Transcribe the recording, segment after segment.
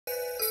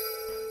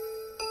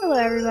Hello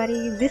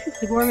everybody, this is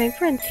the Gourmet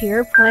Prince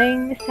here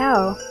playing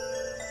Misao.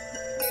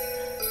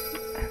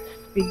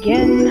 Let's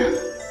begin.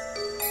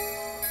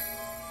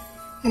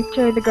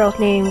 Enter the girl's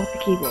name with the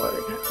keyboard.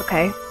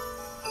 Okay.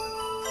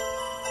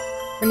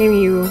 We're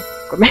naming you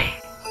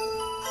Gourmet.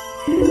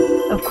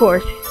 Of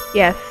course,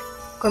 yes.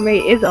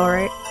 Gourmet is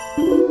alright.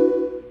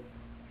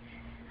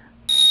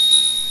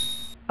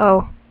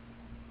 Oh.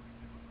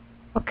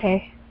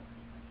 Okay.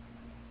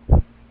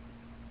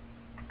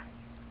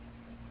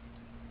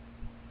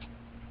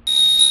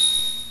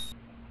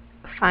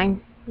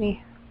 Fine.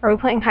 Me. Are we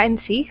playing hide and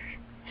seek?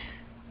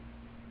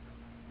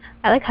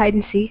 I like hide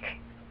and seek.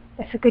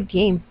 That's a good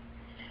game.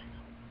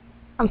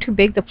 I'm too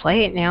big to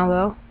play it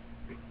now,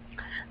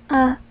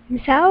 though.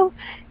 Misao?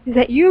 Is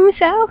that you,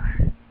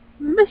 Misao?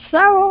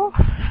 Misao!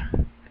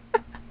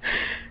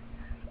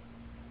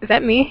 Is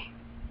that me?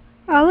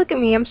 Oh, look at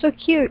me, I'm so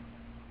cute.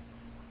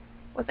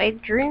 Was I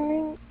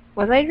dreaming?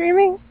 Was I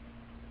dreaming?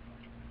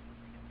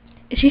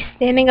 Is she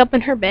standing up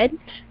in her bed?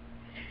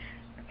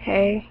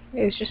 Okay,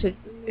 it's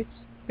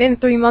been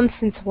 3 months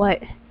since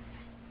what?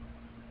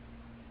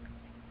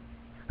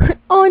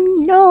 Oh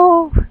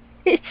no!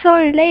 It's so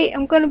late,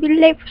 I'm gonna be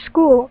late for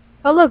school.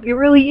 Oh look, it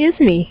really is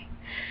me.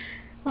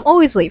 I'm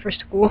always late for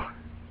school.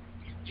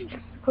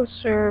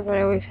 Closer, but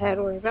I always had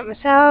to worry about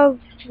myself,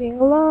 being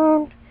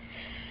alone.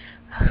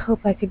 I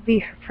hope I could be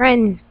her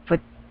friend, but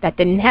that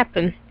didn't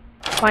happen.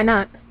 Why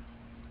not?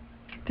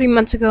 3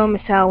 months ago,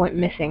 Misao went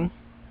missing.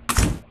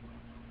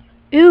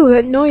 Ew,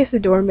 that noise the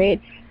door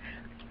made.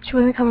 She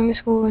wasn't coming to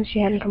school and she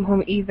hadn't come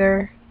home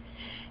either.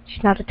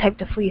 She's not the type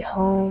to flee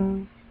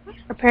home.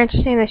 Her parents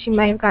are saying that she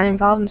might have gotten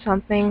involved in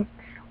something.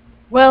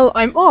 Well,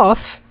 I'm off.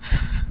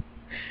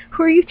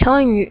 Who are you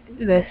telling me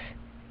this?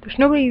 There's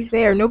nobody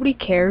there. Nobody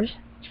cares.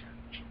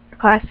 Her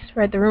class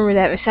spread the rumor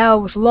that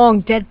Misao was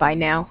long dead by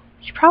now.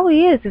 She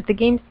probably is if the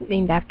game's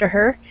named after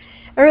her.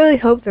 I really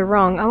hope they're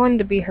wrong. I wanted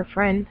to be her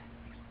friend.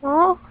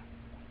 Aww.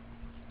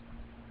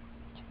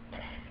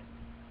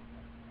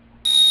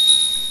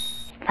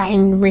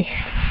 Find me.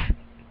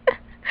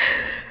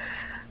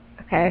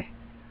 Okay.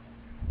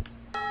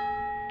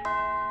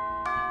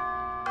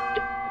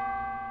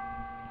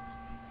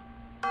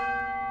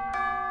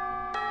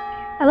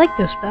 I like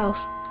those bells.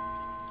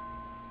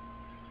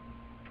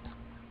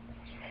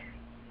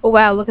 Oh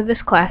wow, look at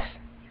this class.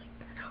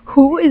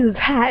 Who is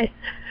that?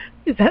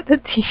 Is that the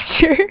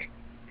teacher?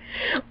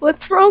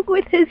 What's wrong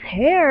with his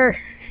hair?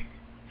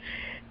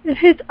 And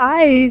his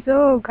eyes,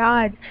 oh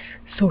god.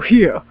 So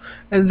here,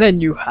 and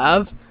then you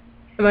have...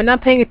 Am I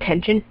not paying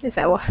attention? Is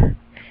that what?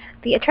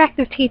 The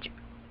attractive teacher?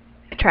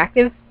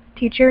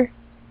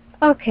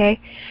 Okay.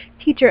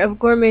 Teacher of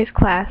Gourmet's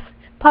class.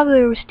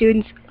 Popular with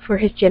students for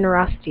his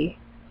generosity.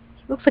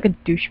 He looks like a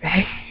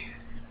douchebag.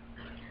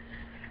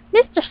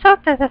 Mr.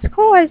 Sota's as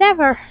cool as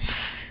ever.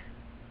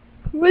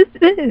 Who is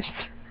this?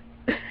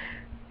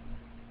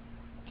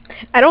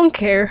 I don't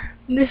care.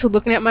 I'm just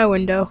looking at my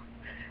window.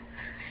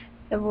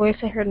 The voice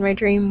I heard in my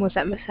dream, was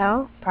that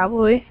Misao?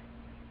 Probably.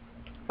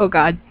 Oh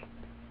god.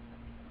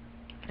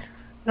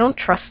 I don't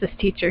trust this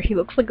teacher. He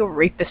looks like a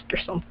rapist or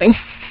something.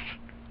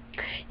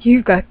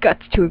 You've got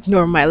guts to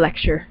ignore my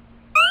lecture.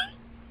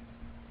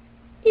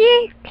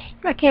 Eek!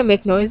 I can't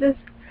make noises.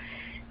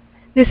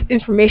 This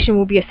information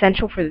will be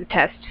essential for the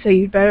test, so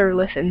you'd better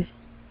listen.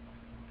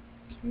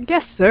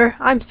 Yes, sir.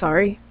 I'm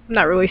sorry. I'm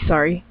not really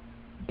sorry.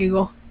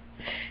 Google.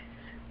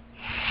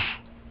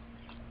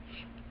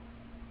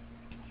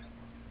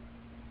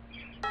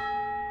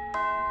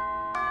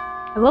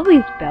 I love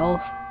these bells.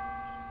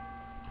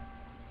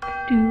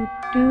 Do,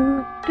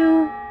 do,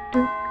 do,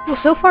 do. Well,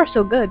 so far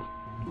so good.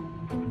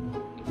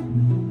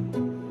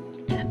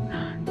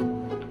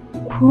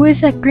 Who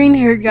is that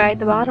green-haired guy at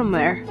the bottom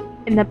there?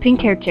 And the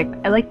pink-haired chick.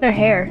 I like their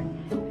hair.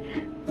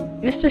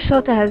 Mr.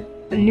 Sota has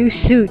a new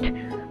suit.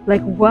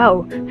 Like,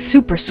 wow,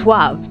 super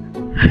suave.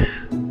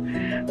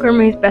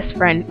 Gourmet's best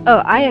friend.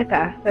 Oh,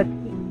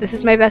 Ayaka. This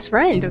is my best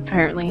friend,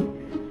 apparently.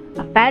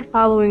 A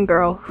fad-following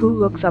girl who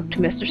looks up to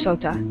Mr.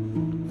 Sota.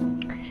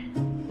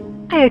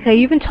 Ayaka,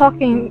 you've been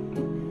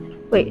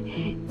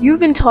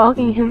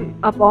talking him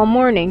up all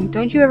morning.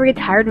 Don't you ever get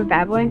tired of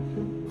babbling?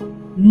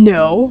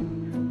 No.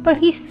 But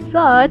he's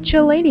such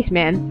a ladies'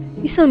 man.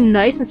 He's so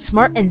nice and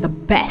smart and the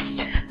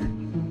best.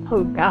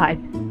 Oh god.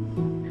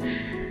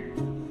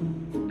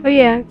 Oh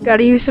yeah,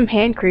 gotta use some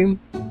hand cream.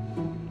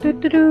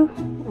 Doo-doo-doo.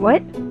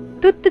 What?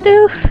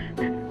 Doo-doo-doo.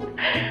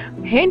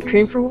 Hand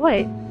cream for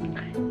what?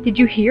 Did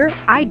you hear?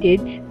 I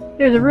did.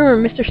 There's a rumor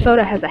Mr.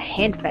 Sota has a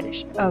hand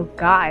fetish. Oh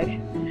god.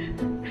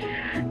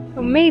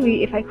 So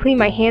maybe if I clean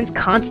my hands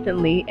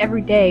constantly,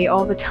 every day,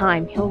 all the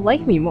time, he'll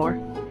like me more.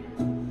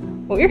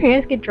 Will your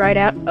hands get dried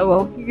out? Oh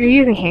well, you're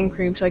using hand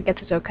cream, so I guess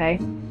it's okay.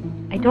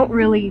 I don't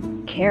really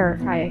care,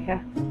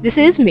 Ayaka. This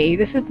is me.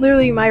 This is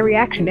literally my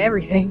reaction to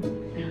everything.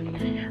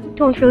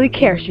 Don't really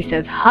care, she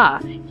says. Ha!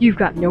 You've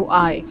got no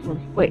eye for...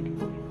 Wait.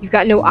 You've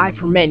got no eye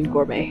for men,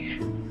 Gourmet.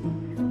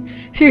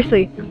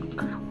 Seriously,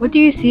 what do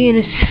you see in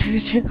a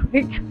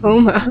specific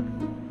coma?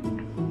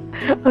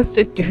 A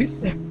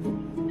seducer.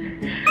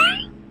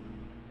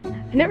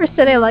 I never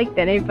said I liked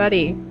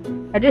anybody.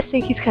 I just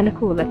think he's kind of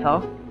cool, that's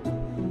all.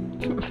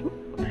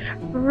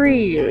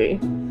 Really?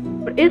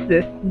 What is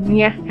this?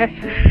 Yeah.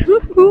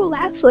 Who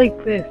laughs like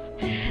this?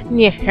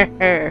 Yeah.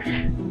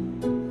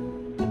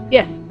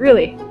 Yes,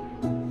 really.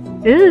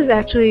 This is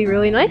actually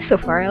really nice so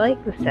far. I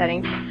like the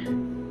setting.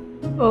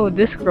 Oh,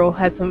 this girl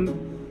has some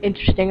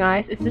interesting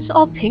eyes. Is this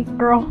all pink,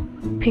 girl?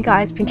 Pink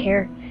eyes, pink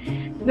hair.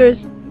 There's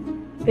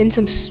been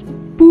some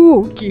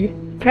spooky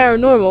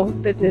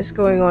paranormal business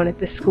going on at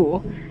this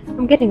school.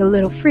 I'm getting a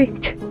little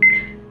freaked.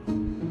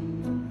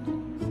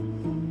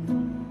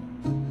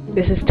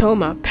 This is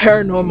Toma.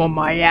 Paranormal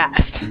my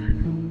ass.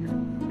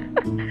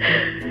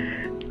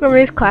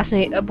 Gourmet's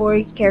classmate, a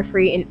boy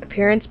carefree in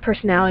appearance,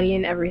 personality,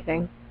 and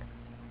everything.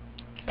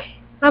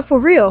 I'm for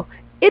real.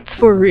 It's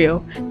for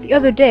real. The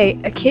other day,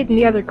 a kid in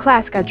the other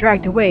class got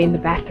dragged away in the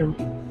bathroom.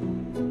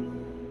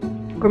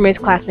 Gourmet's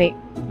classmate,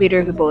 leader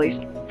of the bullies.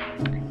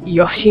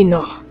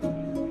 Yoshino.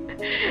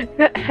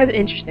 That's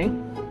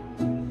interesting.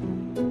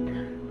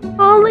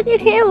 Oh, look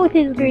at him with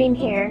his green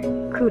hair.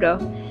 Kudo.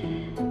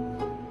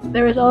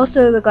 There was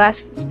also the glass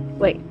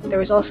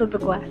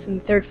in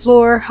the third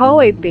floor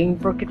hallway being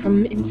broken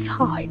from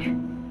inside.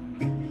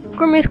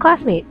 Gourmet's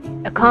classmate,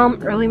 a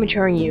calm, early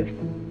maturing youth.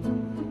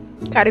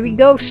 Gotta be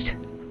Ghost.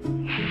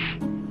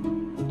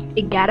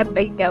 It gotta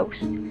be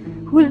Ghost.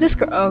 Who is this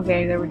girl? Oh,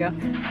 okay, there we go.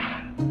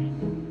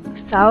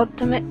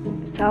 Saltame.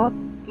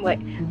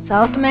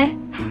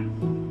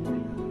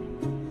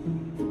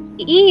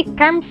 Eek,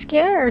 I'm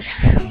scared.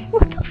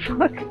 What the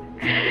fuck?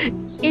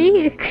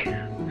 Eek.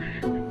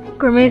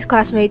 Gourmet's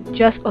classmate,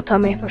 just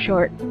Otome for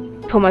short.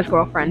 Toma's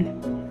girlfriend.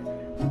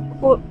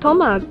 Well,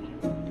 Toma.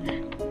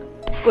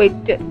 Wait,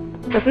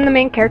 doesn't the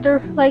main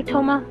character like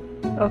Toma?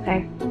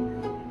 Okay.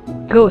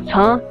 Ghosts,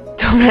 huh?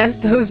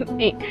 Dumbass,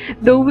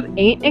 those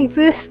ain't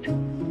exist?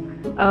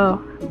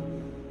 Oh.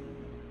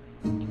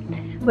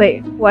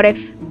 Wait, what if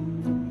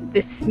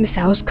this is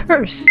Misao's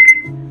curse?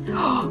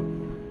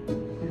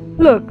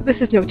 Look, this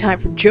is no time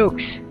for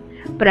jokes.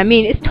 But I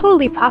mean, it's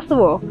totally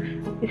possible.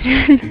 It's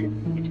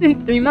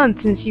been 3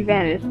 months since you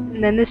vanished,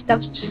 and then this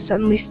stuff just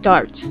suddenly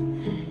starts.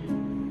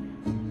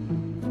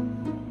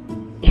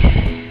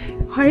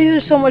 Why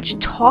is there so much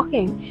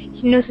talking?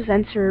 He knows the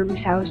answer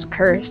Misao's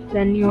curse,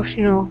 then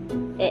Yoshino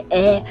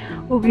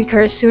will be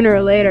cursed sooner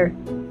or later.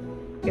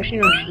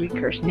 Yoshino should be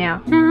cursed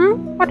now.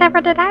 Whatever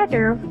did I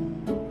do?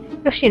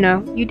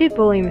 Yoshino, you did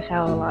bully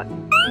Misao a lot.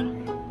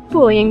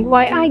 Bullying?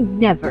 Why, I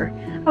never.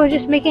 I was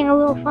just making a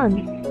little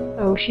fun.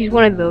 Oh, she's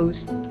one of those.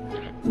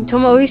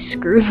 Toma always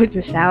screws with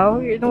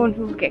Misao. You're the one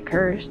who will get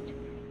cursed.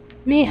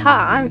 Me,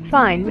 ha, I'm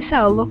fine.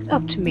 Misao looked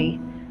up to me.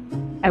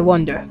 I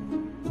wonder.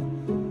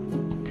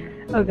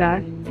 Oh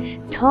god.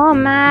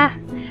 Toma,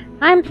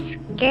 I'm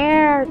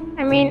scared.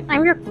 I mean,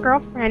 I'm your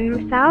girlfriend.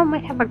 Misao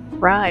might have a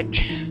grudge.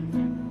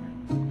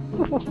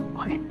 What?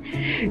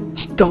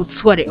 Don't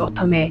sweat it,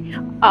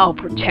 Otome. I'll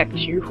protect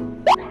you.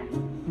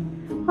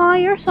 Oh,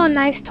 you're so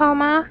nice,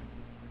 Toma.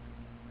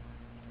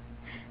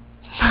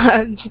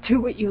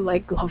 Do what you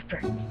like,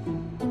 Lovebird.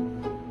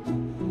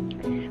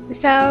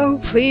 Misao,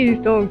 please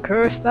don't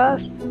curse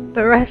us.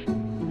 The rest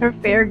are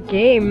fair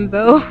game,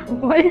 though.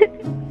 What?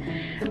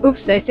 Oops,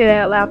 did I say that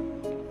out loud?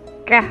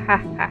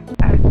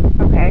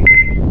 Okay.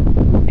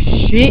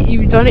 Shit,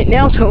 you've done it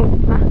now,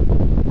 Toma.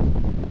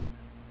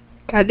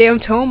 Goddamn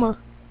Toma.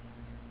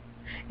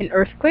 An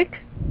earthquake?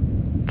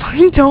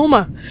 Fucking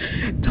Toma.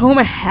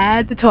 Toma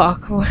had to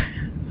talk.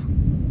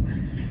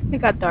 It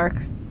got dark.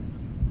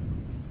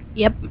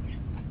 Yep.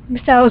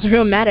 Misao was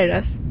real mad at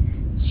us.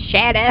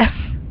 Shut up.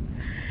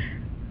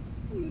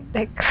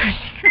 That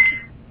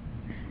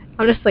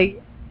I'm just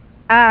like,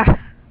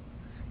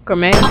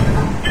 Gourmet.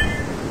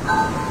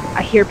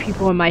 I hear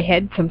people in my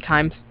head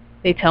sometimes.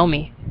 They tell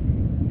me.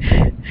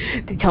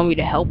 They tell me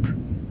to help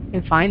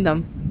and find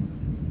them.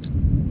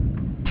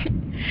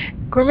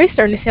 Gourmet's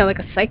starting to sound like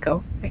a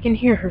psycho. I can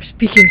hear her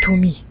speaking to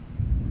me.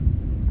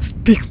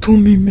 Speak to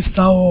me,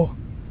 Misao.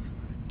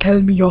 Tell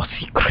me your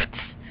secrets.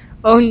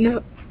 Oh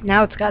no.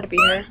 Now it's gotta be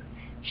her.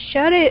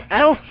 Shut it. I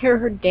don't hear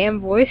her damn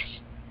voice.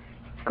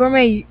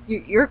 Gourmet,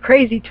 you're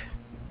crazy.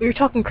 You're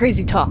talking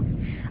crazy talk.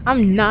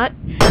 I'm not.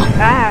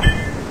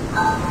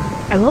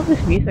 I love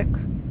this music.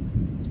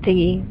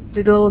 Thingy.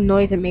 The little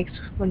noise it makes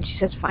when she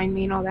says find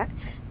me and all that.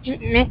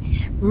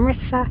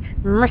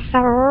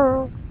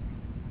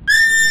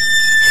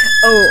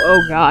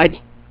 Oh god.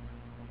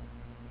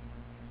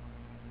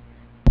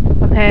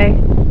 Okay.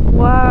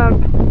 Wow.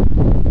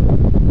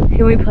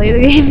 Can we play the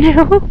game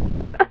now?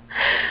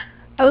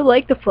 I would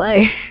like to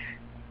play.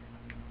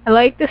 I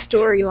like the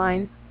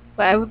storyline,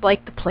 but I would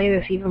like to play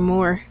this even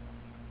more.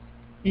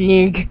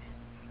 Nig.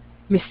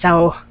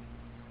 Misao.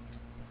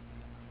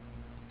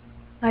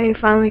 I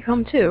finally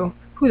come to.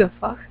 Who the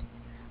fuck?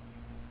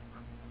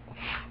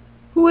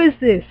 Who is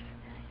this?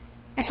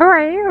 And who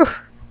are you?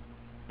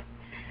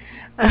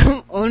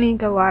 Oni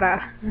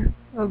Gawara.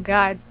 Oh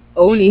god.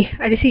 Oni.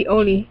 I just see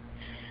Oni.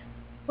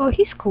 Oh,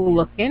 he's cool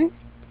looking.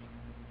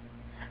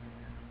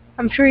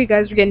 I'm sure you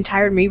guys are getting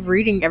tired of me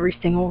reading every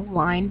single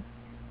line.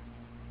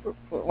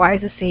 Why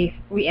is it safe?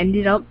 We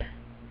ended up...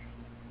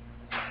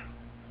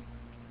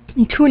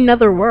 Into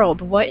another world,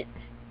 what? I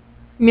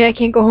mean, I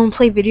can't go home and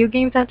play video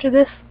games after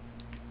this?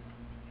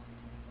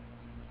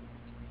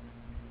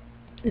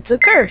 It's a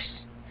curse.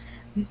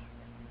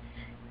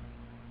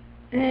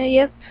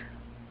 Yep.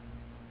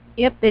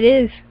 Yep, it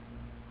is.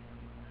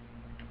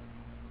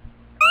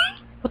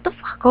 What the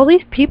fuck? All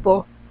these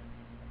people.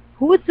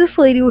 Who is this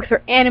lady with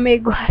her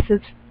anime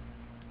glasses?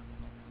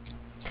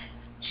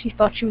 She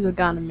thought she was a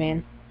Ghana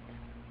man.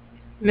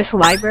 Miss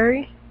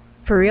Library?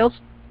 For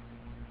reals?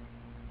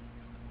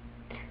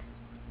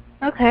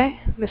 Okay,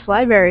 Miss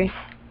Library.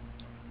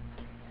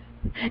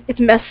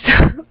 It's messed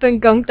up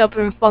and gunked up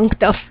and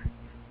funked up.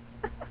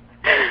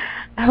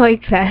 I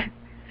like that.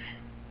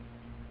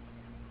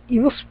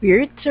 Evil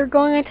spirits are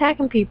going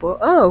attacking people.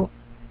 Oh.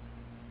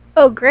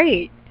 Oh,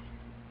 great.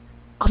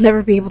 I'll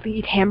never be able to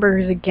eat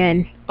hamburgers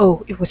again.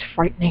 Oh, it was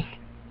frightening.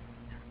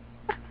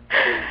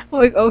 I'm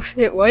like, oh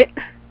shit, what?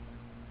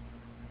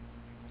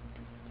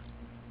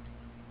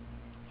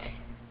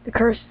 The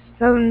curse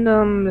found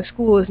the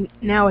school is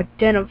now a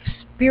den of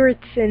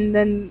spirits, and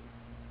then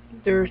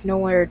there's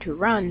nowhere to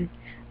run.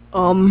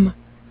 There's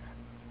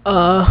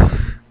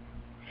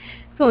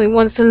only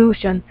one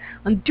solution.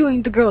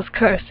 Undoing the girl's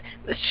curse.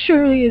 There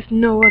surely is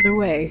no other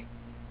way.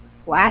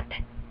 What?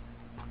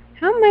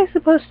 How am I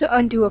supposed to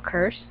undo a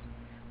curse?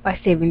 By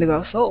saving the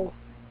girl's soul.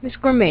 Miss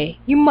Gourmet,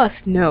 you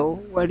must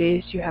know what it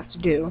is you have to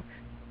do.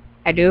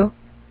 I do?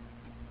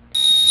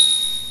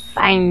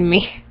 Find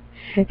me.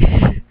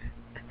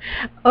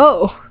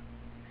 Oh.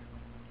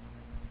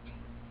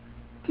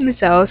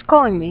 Misao is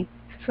calling me,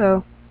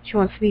 so she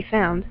wants to be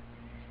found.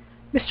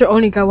 Mr.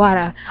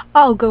 Onigawara,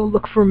 I'll go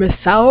look for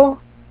Misao.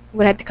 I'm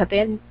gonna have to cut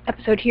the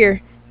episode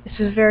here. This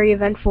is a very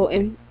eventful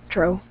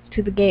intro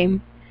to the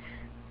game.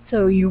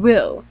 So you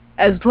will.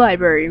 As the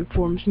library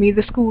informs me,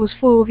 the school is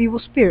full of evil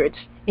spirits,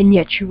 and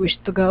yet you wish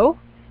to go?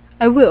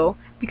 I will,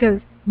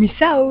 because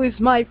Misao is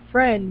my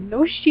friend.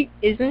 No, she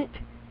isn't.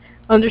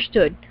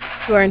 Understood.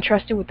 You are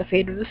entrusted with the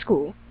fate of the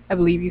school. I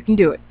believe you can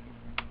do it.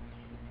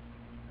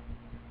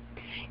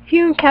 If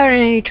you encounter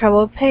any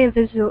trouble, pay a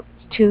visit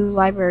to the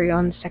library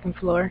on the second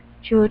floor.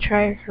 She will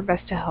try her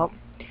best to help.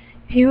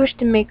 If you wish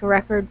to make a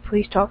record,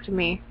 please talk to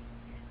me.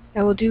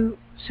 I will do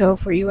so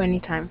for you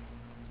anytime.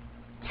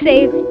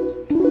 Save.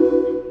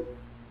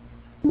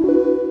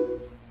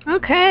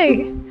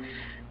 Okay.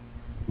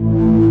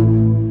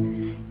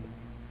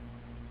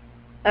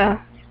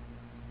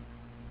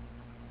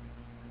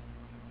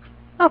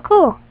 Oh,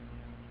 cool.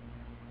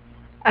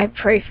 I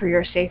pray for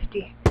your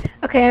safety.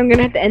 Okay, I'm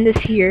gonna have to end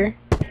this here.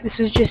 This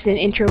was just an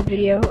intro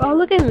video. Oh,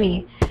 look at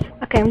me.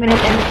 Okay, I'm gonna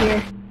have to end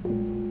it here.